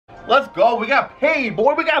Let's go. We got paid,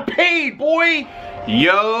 boy. We got paid, boy.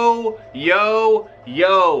 Yo, yo,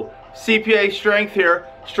 yo. CPA Strength here.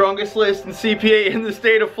 Strongest list in CPA in the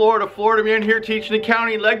state of Florida. Florida man here teaching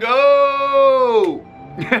accounting. Let go.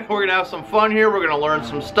 We're going to have some fun here. We're going to learn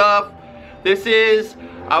some stuff.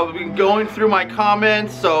 I've been going through my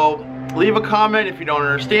comments, so leave a comment if you don't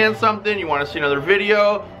understand something, you want to see another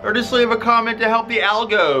video, or just leave a comment to help the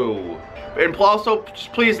algo. And also,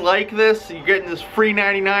 just please like this. You're getting this free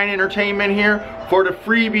 99 entertainment here for the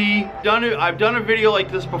freebie. I've done a video like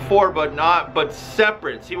this before, but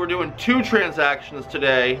separate. See, we're doing 2 transactions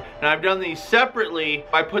today, and I've done these separately.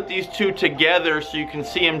 I put these 2 together so you can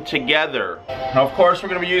see them together. Now, of course, we're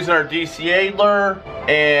going to be using our DCAdler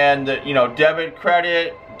and, you know, debit,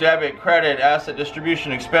 credit, asset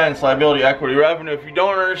distribution, expense, liability, equity, revenue. If you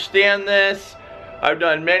don't understand this, I've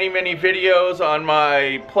done many videos on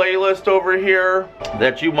my playlist over here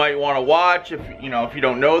that you might want to watch if you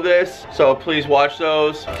don't know this. So please watch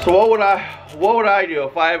those. So what would I do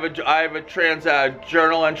if I have a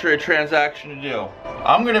journal entry, a transaction to do?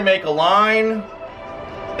 I'm gonna make a line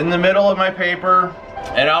in the middle of my paper,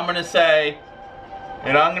 and I'm gonna say,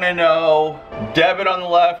 and I'm gonna know debit on the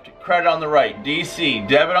left, credit on the right. DC,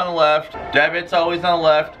 debit on the left, debit's always on the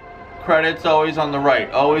left, credit's always on the right.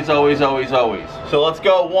 Always, always, always, always. So let's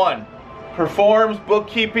go. 1. Performs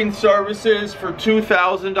bookkeeping services for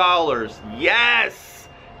 $2,000. Yes!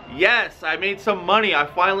 Yes, I made some money. I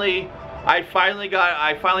finally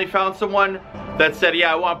found someone that said,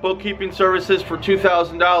 yeah, I want bookkeeping services for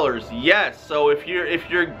 $2,000. Yes. So if you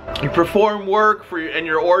perform work in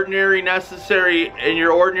your ordinary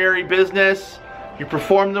business, you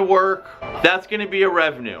perform the work, that's going to be a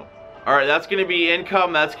revenue. All right, that's going to be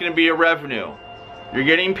income, that's going to be a revenue. You're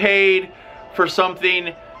getting paid for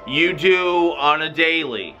something you do on a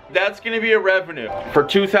daily. That's going to be a revenue for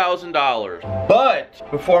 $2,000. But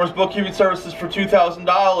performs bookkeeping services for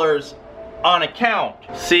 $2,000 on account.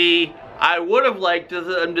 See, I would have liked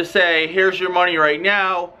them to say, here's your money right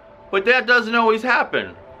now, but that doesn't always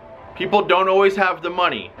happen. People don't always have the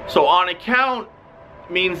money. So on account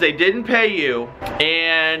means they didn't pay you,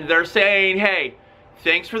 and they're saying, hey,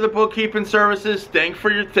 thanks for the bookkeeping services, thanks for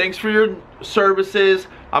your services,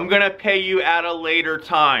 I'm gonna pay you at a later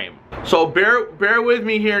time. So bear with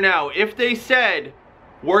me here now. If they said,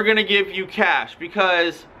 we're gonna give you cash,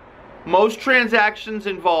 because most transactions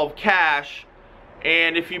involve cash,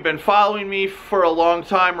 and if you've been following me for a long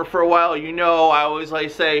time or for a while, you know I always like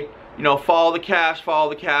say, you know, follow the cash, follow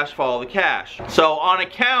the cash, follow the cash. So on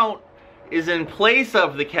account is in place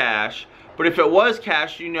of the cash. But if it was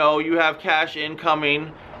cash, you know you have cash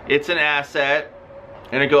incoming, it's an asset,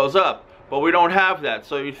 and it goes up. But we don't have that,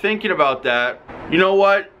 so you're thinking about that. You know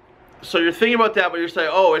what? So you're thinking about that, but you're saying,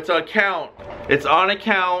 oh, it's on account. It's on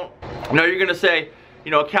account. Now you're gonna say,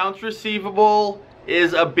 you know, accounts receivable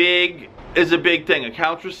is a big thing.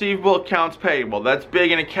 Accounts receivable, accounts payable. That's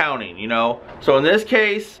big in accounting, you know. So in this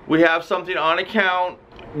case, we have something on account.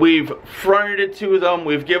 We've fronted it to them,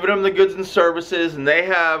 we've given them the goods and services, and they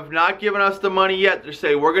have not given us the money yet. They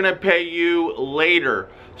say, we're gonna pay you later.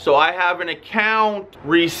 So I have an account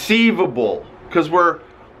receivable, because we're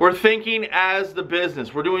thinking as the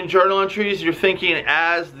business. We're doing journal entries, you're thinking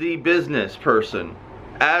as the business person,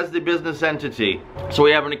 as the business entity. So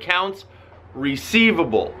we have an accounts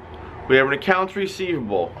receivable. We have an accounts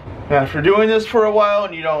receivable. Now, after doing this for a while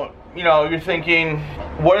and you're thinking,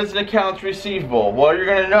 what is an accounts receivable? Well, you're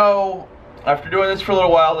gonna know after doing this for a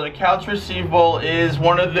little while that accounts receivable is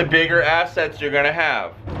one of the bigger assets you're gonna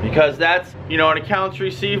have, because that's, you know, an accounts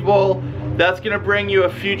receivable, that's gonna bring you a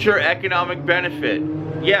future economic benefit.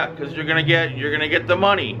 Yeah, because you're gonna get the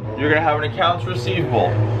money. You're gonna have an accounts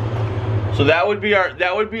receivable. So that would be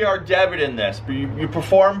our debit in this. But you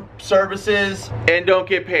perform services and don't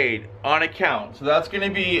get paid on account. So that's going to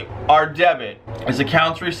be our debit. Is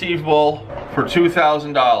accounts receivable for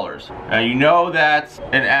 $2,000. Now you know that's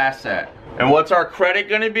an asset. And what's our credit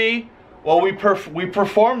going to be? Well, we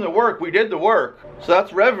performed the work. We did the work. So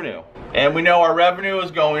that's revenue. And we know our revenue is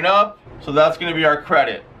going up. So that's going to be our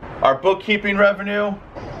credit. Our bookkeeping revenue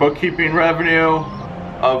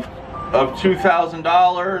of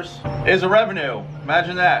 $2,000 is a revenue.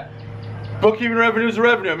 Imagine that. Bookkeeping revenue is a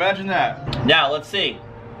revenue. Imagine that. Now let's see.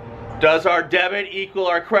 Does our debit equal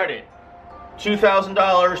our credit? $2,000,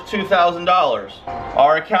 $2,000.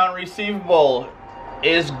 Our account receivable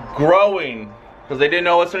is growing because they didn't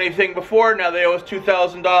owe us anything before. Now they owe us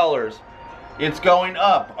 $2,000. It's going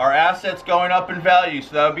up. Our assets going up in value,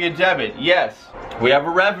 so that would be a debit. Yes. We have a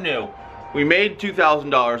revenue. We made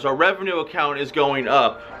 $2,000. Our revenue account is going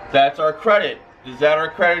up. That's our credit. Is that our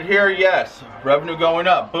credit here? Yes. Revenue going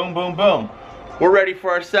up. Boom, boom, boom. We're ready for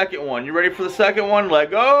our second one. You ready for the second one? Let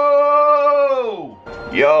go!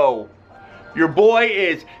 Yo, your boy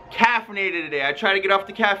is caffeinated today. I try to get off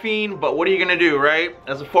the caffeine, but what are you gonna do, right?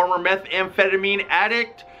 As a former methamphetamine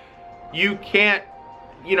addict, you can't,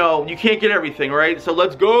 you know, you can't get everything, right? So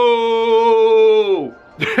let's go!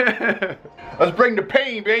 Let's bring the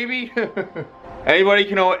pain, baby! Anybody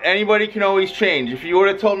can always change. If you would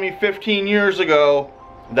have told me 15 years ago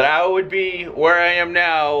that I would be where I am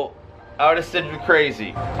now, I would have said you're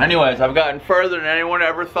crazy. Anyways, I've gotten further than anyone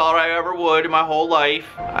ever thought I ever would in my whole life.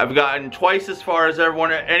 I've gotten twice as far as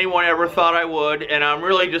anyone ever thought I would, and I'm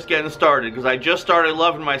really just getting started because I just started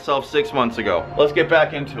loving myself 6 months ago. Let's get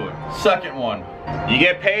back into it. Second one, you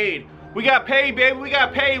get paid. We got paid, baby, we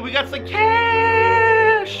got paid. We got some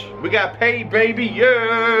cash. We got paid, baby,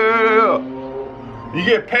 yeah. You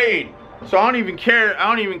get paid. So I don't even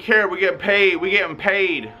care. We get paid. We getting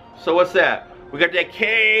paid. So what's that? We got that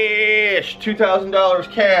cash.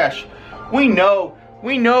 $2,000 cash. We know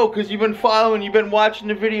because you've been following, you've been watching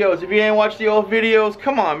the videos. If you ain't watched the old videos,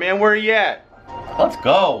 come on, man, where are you at? Let's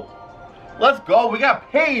go. Let's go. We got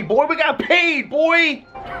paid, boy. We got paid, boy.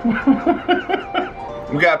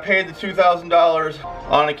 We got paid the $2,000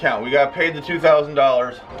 on account. We got paid the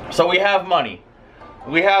 $2,000. So we have money.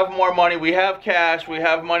 We have more money, we have cash, we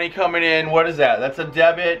have money coming in. What is that? That's a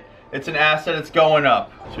debit, it's an asset, it's going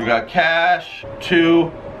up. So we got cash,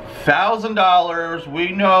 $2,000.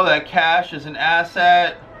 We know that cash is an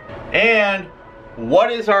asset. And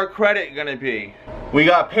what is our credit gonna be? We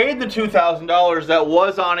got paid the $2,000 that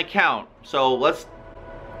was on account. So let's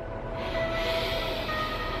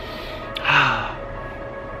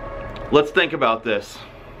think about this.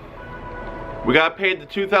 We got paid the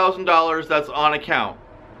 $2,000 that's on account.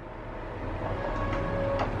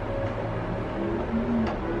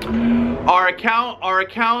 Our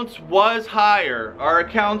accounts was higher.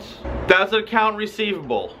 That's an account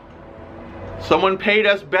receivable. Someone paid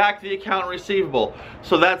us back the account receivable.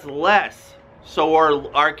 So that's less. So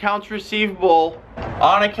our accounts receivable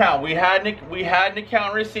on account. We had an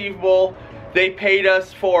account receivable. They paid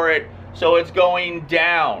us for it. So it's going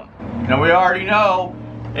down. Now we already know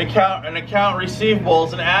an account receivable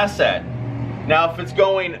is an asset. Now if it's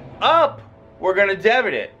going up, we're gonna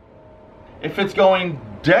debit it. If it's going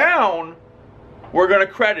down, we're gonna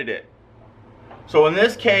credit it. So in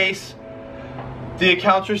this case, the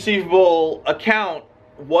accounts receivable account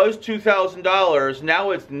was $2,000,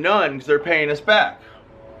 now it's none because they're paying us back.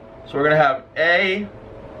 So we're gonna have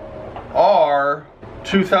AR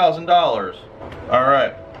 $2,000. All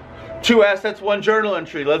right. 2 assets, 1 journal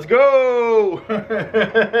entry. Let's go!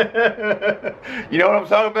 You know what I'm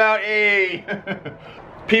talking about? Hey!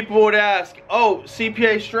 People would ask, oh,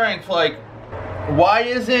 CPA strength, like, why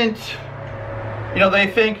isn't, you know, they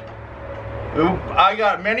think, I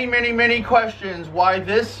got many questions, why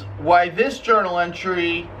this journal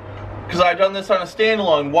entry, because I've done this on a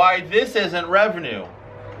standalone, why this isn't revenue?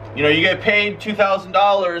 You know, you get paid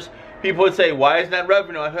 $2,000, people would say, why isn't that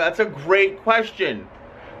revenue? I thought, that's a great question.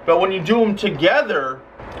 But when you do them together,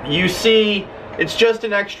 you see it's just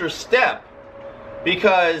an extra step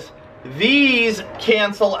because these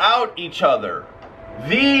cancel out each other.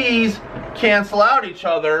 These cancel out each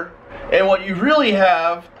other, and what you really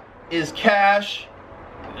have is cash,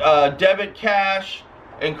 debit cash,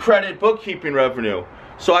 and credit bookkeeping revenue.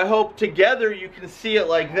 So I hope together you can see it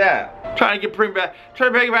like that. Trying to bring back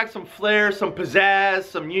some flair, some pizzazz,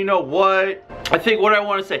 some you know what. I think what I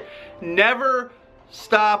want to say, never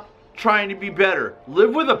stop trying to be better.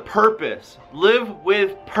 Live with a purpose. Live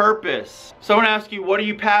with purpose. Someone asked you, what are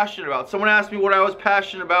you passionate about? Someone asked me what I was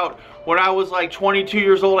passionate about when I was like 22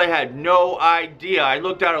 years old. I had no idea. I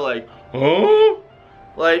looked at her like, huh?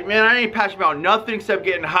 Like, man, I ain't passionate about nothing except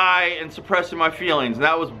getting high and suppressing my feelings. And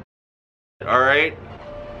that was alright?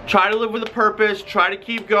 Try to live with a purpose. Try to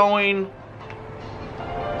keep going.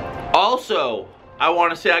 Also, I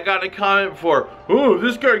want to say, I got a comment before, oh,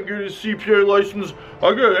 this guy can get his CPA license.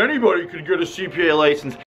 Anybody could get a CPA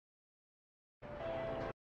license.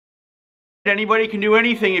 Anybody can do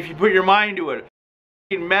anything if you put your mind to it.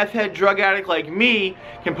 A meth head drug addict like me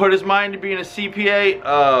can put his mind to being a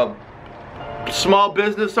CPA, small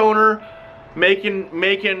business owner, making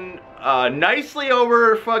nicely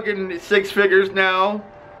over fucking 6 figures now.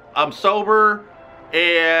 I'm sober.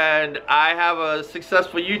 And I have a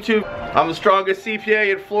successful YouTube. I'm the strongest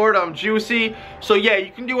CPA in Florida. I'm juicy. So yeah,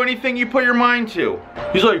 you can do anything you put your mind to.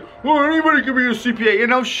 He's like, well, anybody can be a CPA. You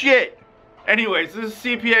know, shit. Anyways, this is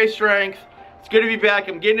CPA strength. It's good to be back.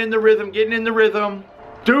 I'm getting in the rhythm,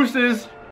 Deuces.